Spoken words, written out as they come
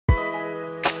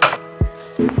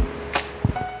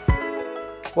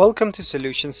Welcome to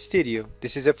Solutions Studio.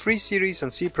 This is a free series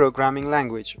on C programming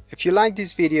language. If you like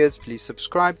these videos, please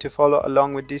subscribe to follow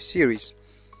along with this series.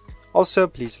 Also,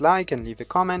 please like and leave a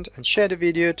comment and share the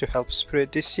video to help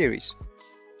spread this series.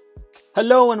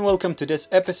 Hello and welcome to this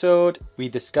episode. We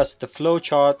discussed the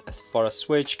flowchart for a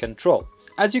switch control.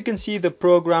 As you can see, the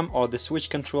program or the switch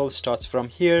control starts from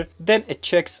here, then it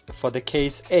checks for the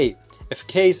case A. If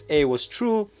case A was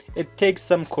true, it takes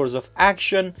some course of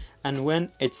action, and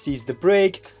when it sees the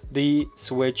break, the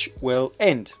switch will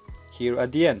end here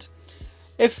at the end.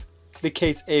 If the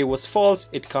case A was false,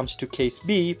 it comes to case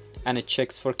B and it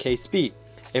checks for case B.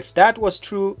 If that was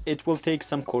true, it will take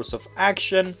some course of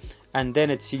action, and then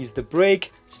it sees the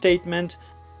break statement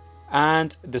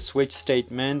and the switch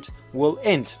statement will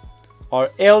end. Or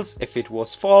else, if it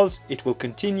was false, it will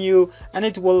continue and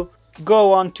it will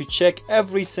go on to check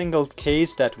every single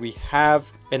case that we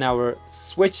have in our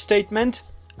switch statement,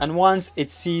 and once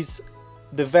it sees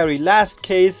the very last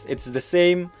case, it's the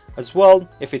same as well.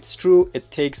 If it's true, it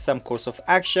takes some course of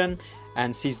action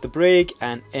and sees the break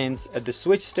and ends at the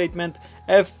switch statement.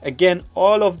 If again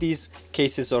all of these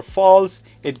cases are false,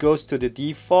 it goes to the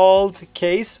default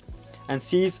case and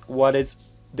sees what is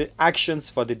the actions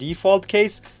for the default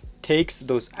case, takes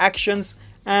those actions,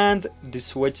 and the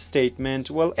switch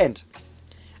statement will end.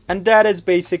 And that is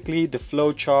basically the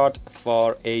flowchart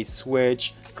for a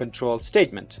switch control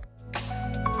statement.